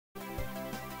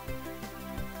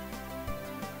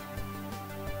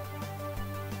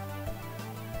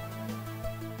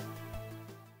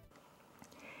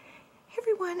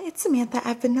everyone, it's Samantha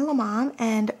at Vanilla Mom,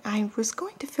 and I was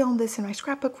going to film this in my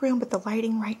scrapbook room, but the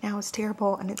lighting right now is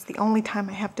terrible and it's the only time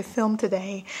I have to film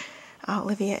today.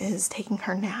 Olivia is taking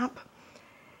her nap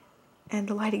and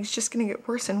the lighting's just going to get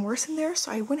worse and worse in there,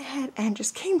 so I went ahead and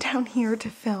just came down here to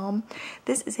film.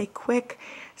 This is a quick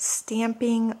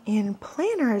stamping in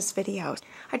planners video.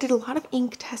 I did a lot of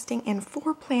ink testing in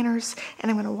 4 planners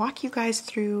and I'm going to walk you guys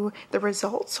through the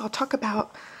results. So I'll talk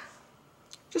about,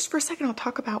 just for a second, I'll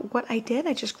talk about what I did.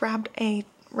 I just grabbed a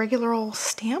regular old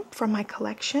stamp from my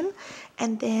collection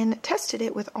and then tested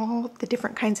it with all the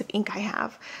different kinds of ink I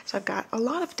have. So I've got a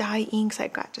lot of dye inks.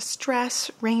 I've got Distress,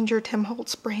 Ranger, Tim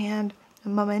Holtz brand,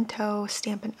 Memento,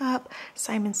 Stampin' Up,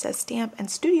 Simon Says Stamp,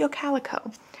 and Studio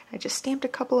Calico. I just stamped a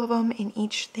couple of them in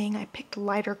each thing. I picked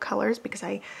lighter colors because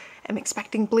I am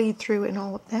expecting bleed through in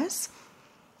all of this.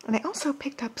 And I also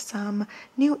picked up some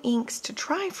new inks to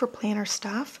try for planner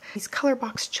stuff, these color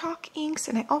box chalk inks,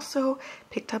 and I also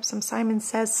picked up some Simon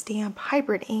Says Stamp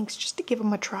hybrid inks just to give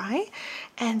them a try.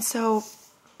 And so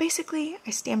basically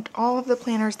I stamped all of the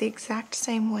planners the exact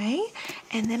same way,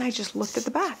 and then I just looked at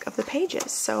the back of the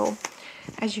pages. So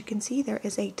as you can see, there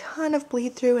is a ton of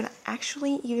bleed through, and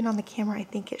actually even on the camera I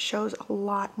think it shows a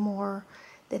lot more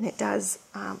than it does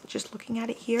just looking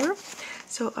at it here.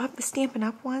 So of the Stampin'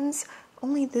 Up ones,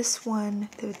 only this one,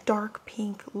 the dark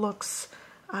pink, looks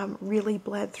really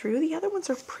bled through. The other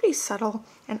ones are pretty subtle,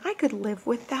 and I could live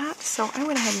with that. So I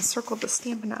went ahead and circled the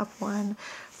Stampin' Up one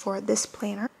for this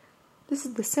planner. This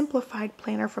is the Simplified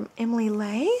planner from Emily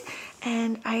Lay,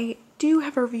 and I do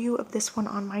have a review of this one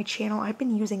on my channel. I've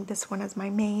been using this one as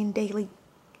my main daily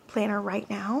planner right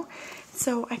now,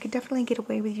 so I could definitely get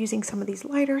away with using some of these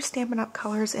lighter Stampin' Up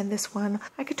colors, and this one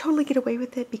I could totally get away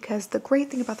with it because the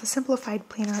great thing about the Simplified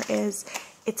planner is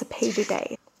it's a page a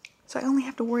day. So I only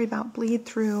have to worry about bleed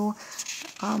through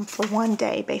for one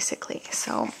day basically.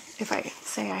 So if I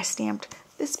say I stamped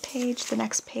this page, the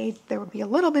next page there would be a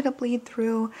little bit of bleed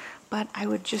through, but I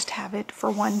would just have it for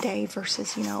one day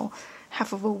versus, you know,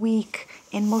 half of a week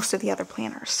in most of the other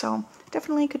planners. So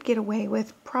definitely could get away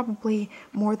with probably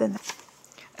more than that.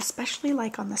 Especially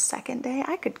like on the second day,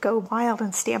 I could go wild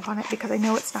and stamp on it because I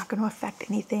know it's not going to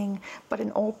affect anything but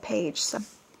an old page. So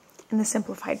in the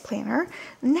Simplified planner.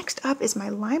 Next up is my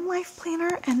Limelife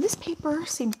planner, and this paper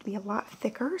seems to be a lot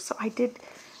thicker, so I did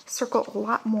circle a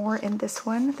lot more in this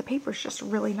one. The paper is just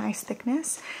really nice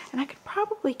thickness, and I could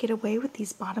probably get away with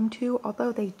these bottom two,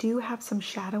 although they do have some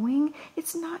shadowing.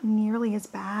 It's not nearly as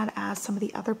bad as some of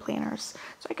the other planners.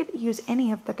 So I could use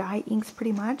any of the dye inks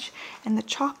pretty much, and the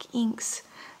chalk inks,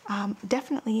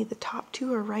 definitely the top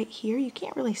 2 are right here. You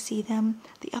can't really see them.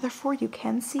 The other 4 you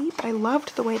can see, but I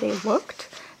loved the way they looked,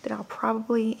 that I'll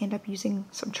probably end up using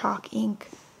some chalk ink.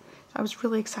 I was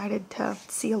really excited to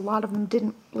see a lot of them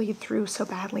didn't bleed through so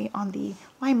badly on the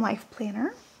Limelife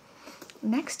planner.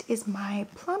 Next is my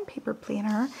Plum paper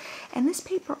planner, and this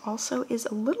paper also is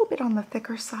a little bit on the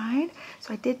thicker side,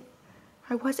 so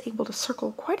I was able to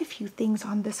circle quite a few things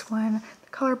on this one. The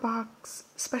color box,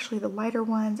 especially the lighter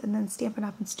ones, and then Stampin'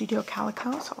 Up! And Studio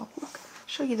Calico. So I'll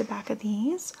show you the back of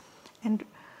these. And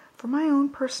for my own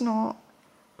personal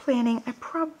planning, I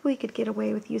probably could get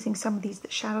away with using some of these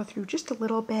that shadow through just a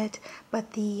little bit,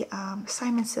 but the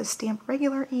Simon Says Stamp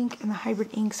regular ink and the hybrid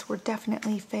inks were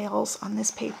definitely fails on this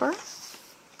paper.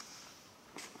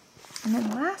 And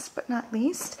then last but not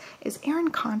least is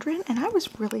Erin Condren, and I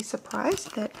was really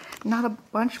surprised that not a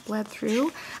bunch bled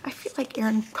through. I feel like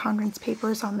Erin Condren's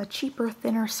paper is on the cheaper,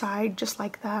 thinner side, just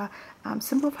like the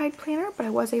Simplified planner, but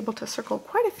I was able to circle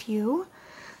quite a few.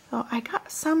 So I got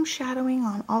some shadowing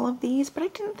on all of these, but I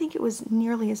didn't think it was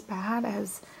nearly as bad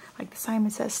as like the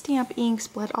Simon Says Stamp inks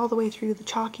bled all the way through. The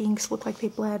chalk inks look like they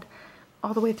bled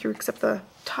all the way through except the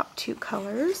top 2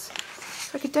 colors.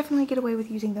 So I could definitely get away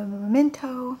with using the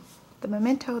Memento,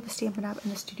 the Stampin' Up!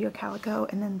 And the Studio Calico,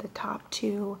 and then the top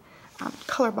 2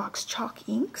 color box chalk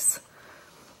inks.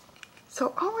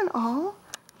 So all in all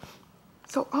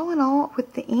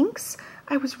with the inks,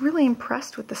 I was really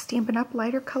impressed with the Stampin' Up!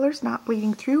 Lighter colors not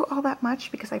bleeding through all that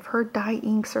much because I've heard dye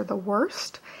inks are the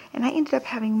worst, and I ended up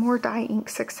having more dye ink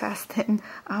success than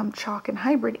chalk and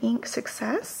hybrid ink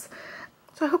success.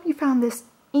 So I hope you found this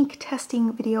ink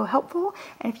testing video helpful,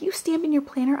 and if you stamp in your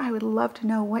planner, I would love to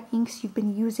know what inks you've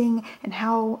been using and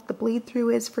how the bleed through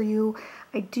is for you.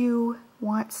 I do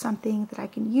want something that I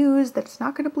can use that's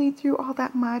not going to bleed through all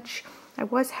that much. I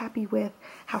was happy with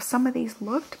how some of these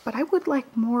looked, but I would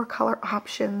like more color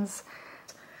options.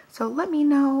 So let me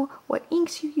know what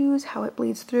inks you use, how it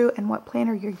bleeds through, and what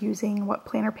planner you're using, what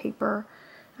planner paper,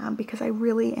 because I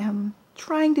really am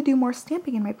trying to do more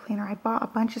stamping in my planner. I bought a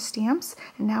bunch of stamps,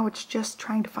 and now it's just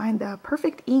trying to find the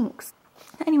perfect inks.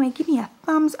 Anyway, give me a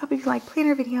thumbs up if you like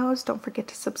planner videos. Don't forget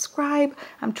to subscribe.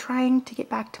 I'm trying to get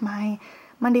back to my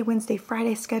Monday, Wednesday,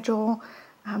 Friday schedule.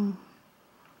 And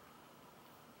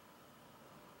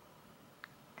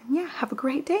yeah, have a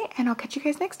great day, and I'll catch you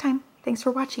guys next time. Thanks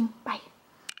for watching. Bye.